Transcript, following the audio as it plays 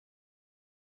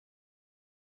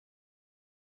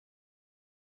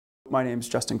My name is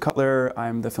Justin Cutler.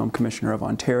 I'm the Film Commissioner of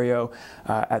Ontario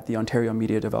at the Ontario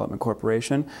Media Development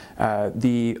Corporation.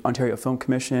 The Ontario Film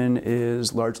Commission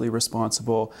is largely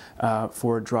responsible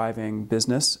for driving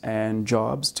business and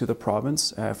jobs to the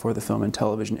province for the film and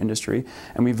television industry,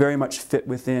 and we very much fit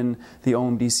within the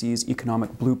OMDC's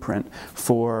economic blueprint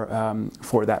for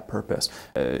that purpose.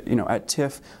 At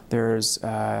TIFF, there's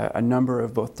a number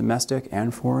of both domestic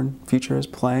and foreign features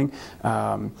playing.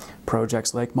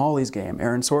 Projects like Molly's Game,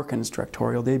 Aaron Sorkin's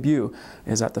directorial debut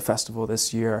is at the festival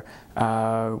this year.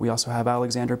 We also have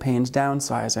Alexander Payne's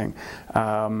Downsizing,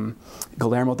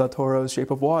 Guillermo del Toro's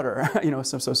Shape of Water.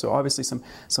 So obviously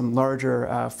some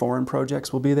larger foreign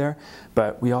projects will be there,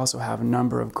 but we also have a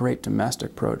number of great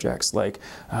domestic projects like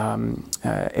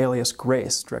Alias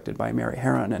Grace, directed by Mary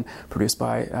Herron and produced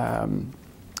by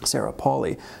Sarah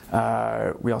Pauly.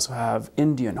 We also have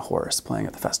Indian Horse playing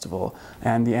at the festival,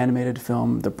 and the animated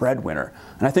film The Breadwinner.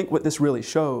 And I think what this really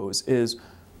shows is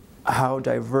how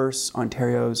diverse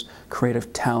Ontario's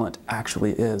creative talent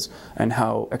actually is and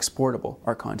how exportable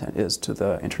our content is to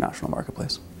the international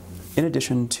marketplace. In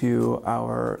addition to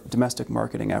our domestic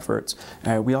marketing efforts,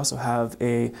 we also have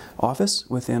an office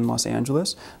within Los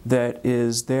Angeles that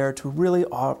is there to really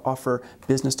offer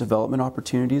business development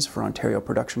opportunities for Ontario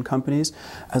production companies,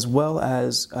 as well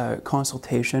as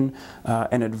consultation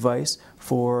and advice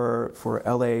for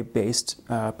LA-based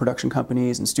production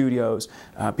companies and studios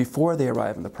before they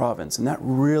arrive in the province. And that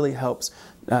really helps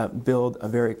build a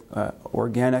very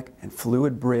organic and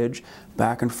fluid bridge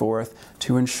back and forth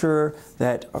to ensure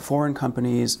that foreign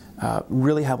companies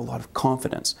really have a lot of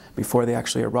confidence before they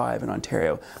actually arrive in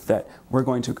Ontario that we're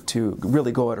going to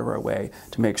really go out of our way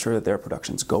to make sure that their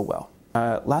productions go well.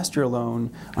 Last year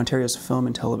alone, Ontario's film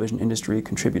and television industry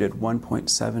contributed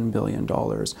 $1.7 billion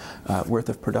worth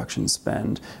of production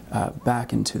spend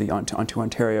back into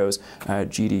Ontario's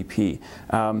GDP.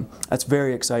 That's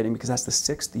very exciting because that's the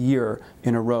 6th year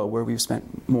in a row where we've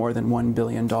spent more than $1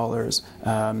 billion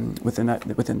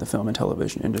within the film and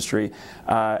television industry,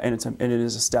 and it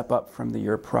is a step up from the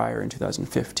year prior in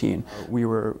 2015. We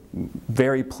were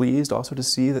very pleased also to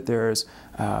see that there's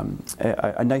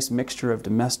a nice mixture of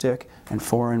domestic and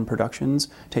foreign productions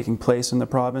taking place in the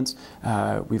province.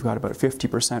 We've got about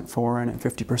 50% foreign and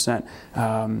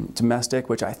 50% domestic,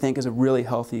 which I think is a really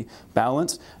healthy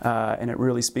balance, and it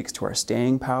really speaks to our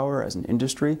staying power as an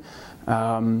industry.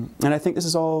 And I think this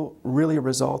is all really a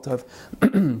result of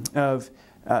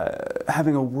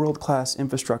having a world-class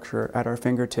infrastructure at our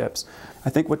fingertips. I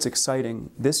think what's exciting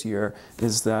this year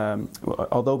is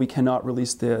although we cannot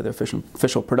release the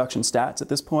official production stats at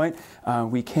this point,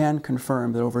 we can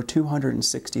confirm that over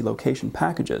 260 location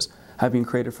packages have been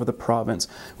created for the province,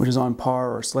 which is on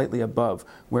par or slightly above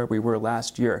where we were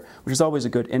last year, which is always a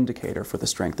good indicator for the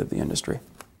strength of the industry.